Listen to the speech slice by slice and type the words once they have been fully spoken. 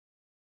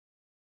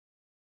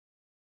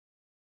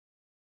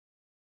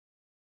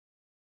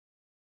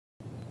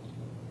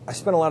I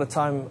spent a lot of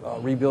time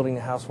rebuilding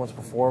the house once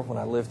before when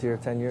I lived here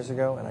 10 years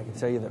ago, and I can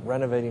tell you that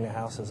renovating a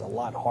house is a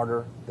lot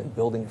harder than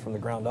building it from the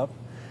ground up.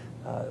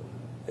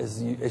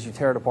 As you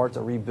tear it apart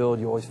to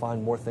rebuild, you always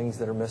find more things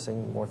that are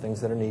missing, more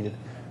things that are needed.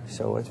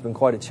 So it's been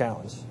quite a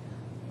challenge.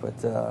 But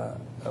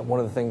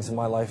one of the things in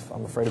my life,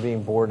 I'm afraid of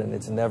being bored, and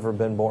it's never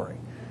been boring.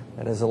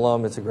 And as an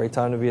alum, it's a great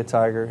time to be a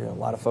Tiger. You know, a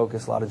lot of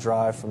focus, a lot of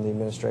drive from the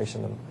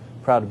administration. I'm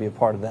proud to be a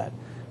part of that.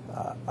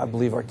 I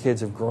believe our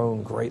kids have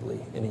grown greatly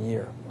in a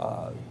year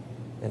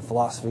in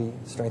philosophy,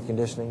 strength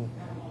conditioning,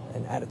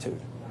 and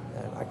attitude.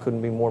 And I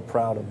couldn't be more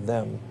proud of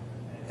them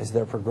as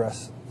they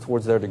progress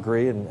towards their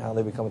degree and how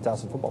they become a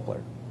Towson football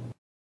player.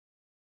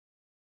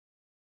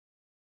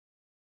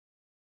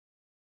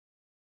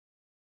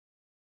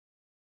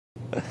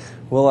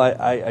 Well,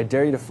 I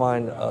dare you to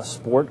find a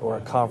sport or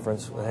a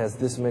conference that has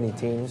this many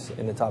teams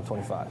in the top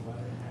 25.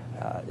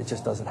 It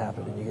just doesn't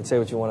happen. And you can say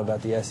what you want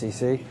about the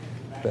SEC,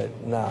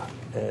 but nah.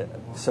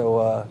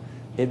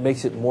 It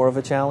makes it more of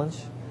a challenge.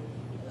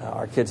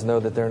 Our kids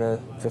know that they're in a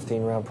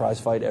 15-round prize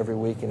fight every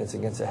week, and it's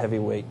against a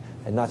heavyweight,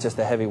 and not just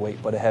a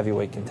heavyweight, but a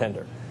heavyweight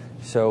contender.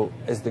 So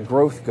as the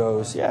growth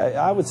goes, yeah,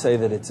 I would say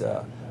that it's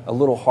a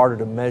little harder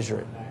to measure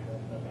it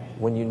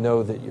when you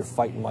know that you're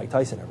fighting Mike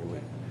Tyson every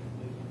week.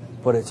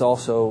 But it's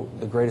also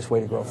the greatest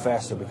way to grow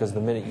faster, because the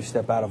minute you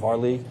step out of our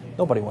league,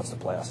 nobody wants to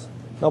play us.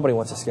 Nobody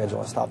wants to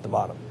schedule us top to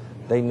bottom.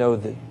 They know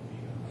that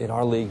in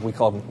our league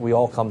we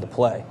all come to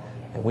play,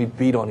 and we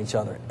beat on each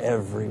other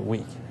every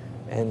week.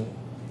 And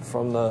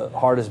from the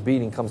hardest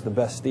beating comes the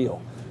best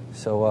steel.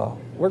 So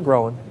we're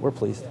growing. We're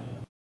pleased.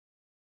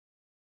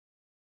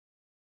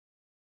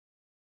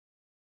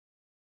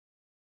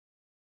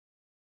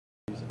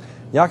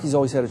 Yaki's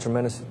always had a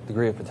tremendous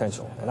degree of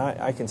potential. And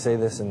I can say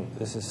this, and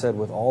this is said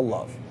with all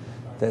love,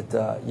 that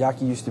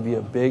Yaki used to be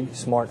a big,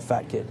 smart,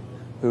 fat kid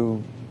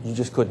who you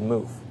just couldn't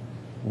move.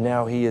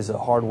 Now he is a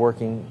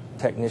hard-working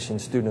technician,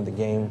 student of the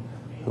game,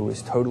 who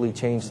has totally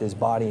changed his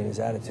body and his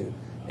attitude.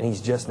 And he's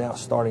just now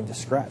starting to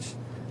scratch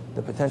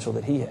the potential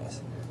that he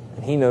has.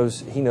 And he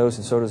knows,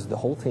 and so does the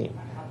whole team,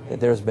 that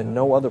there's been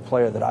no other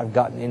player that I've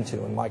gotten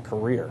into in my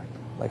career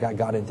like I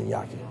got into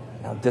Yaki.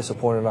 And how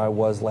disappointed I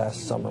was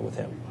last summer with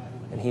him.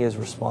 And he has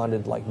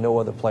responded like no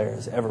other player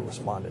has ever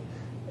responded.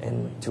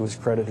 And to his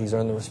credit, he's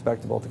earned the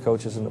respect of both the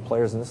coaches and the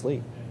players in this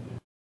league.